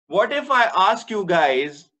What if I ask you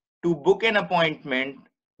guys to book an appointment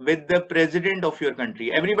with the president of your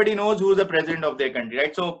country? Everybody knows who is the president of their country,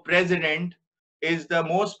 right? So president is the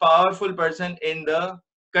most powerful person in the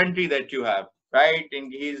country that you have, right?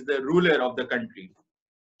 And he is the ruler of the country.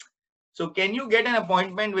 So can you get an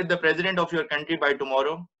appointment with the president of your country by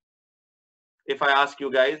tomorrow? If I ask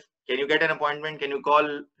you guys, can you get an appointment? Can you call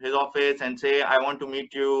his office and say, I want to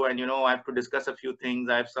meet you, and I have to discuss a few things,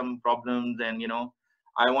 I have some problems, and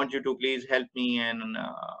I want you to please help me. And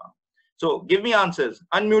so give me answers,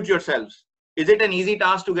 unmute yourselves. Is it an easy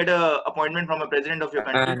task to get an appointment from a president of your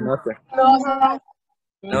country? No, sir. No,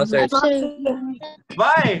 No, sir.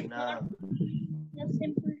 Why?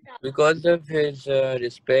 Because of his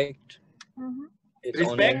respect, his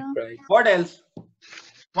honor, Respect. pride, What else?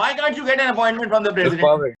 Why can't you get an appointment from the the president?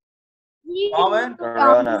 power. Power?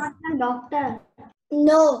 Corona.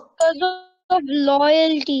 No. Because of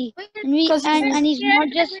loyalty. And he's not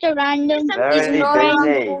just a random Very friend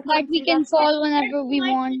busy. that we can call whenever we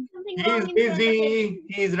want. He's busy,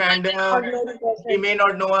 he's random, he may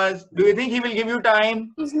not know us. Do you think he will give you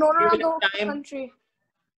time? He's no He will longer have time? country.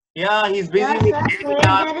 Yeah, he's busy with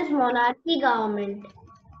There is monarchy government.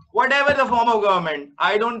 whatever the form of government.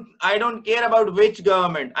 I don't care about which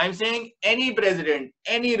government. I'm saying any president,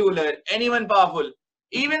 any ruler, anyone powerful,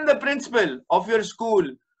 even the principal of your school.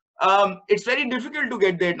 It's very difficult to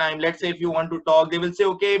get their time. Let's say if you want to talk, they will say,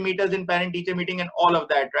 okay, meet us in parent teacher meeting and all of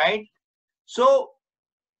that, right? So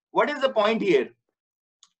what is the point here?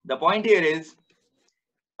 The point here is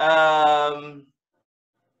Allah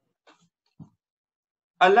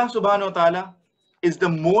subhanahu wa ta'ala is the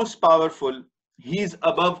most powerful. He's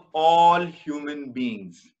above all human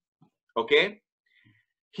beings. Okay?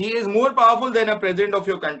 He is more powerful than a president of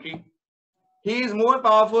your country. He is more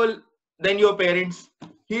powerful than your parents.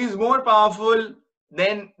 He is more powerful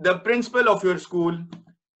than the principal of your school.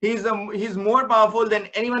 He's more powerful than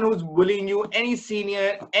anyone who's bullying you, any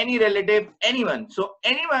senior, any relative, anyone. So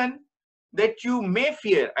anyone that you may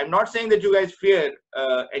fear, I'm not saying that you guys fear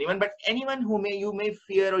anyone, but anyone who you may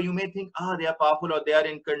fear, or you may think, they are powerful, or they are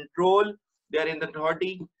in control, they are in the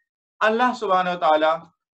authority. Allah subhanahu wa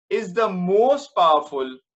ta'ala is the most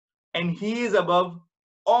powerful, and he is above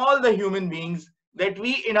all the human beings that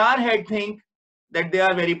we in our head think that they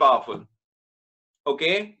are very powerful.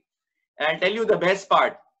 Okay? And I'll tell you the best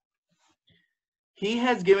part. He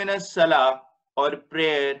has given us salah or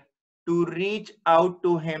prayer to reach out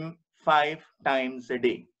to him 5 times a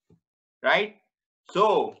day, right?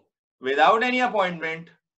 So without any appointment,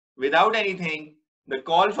 without anything, the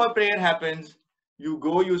call for prayer happens. You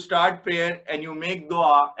go, you start prayer, and you make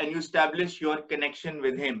dua, and you establish your connection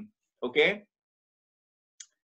with him. Okay?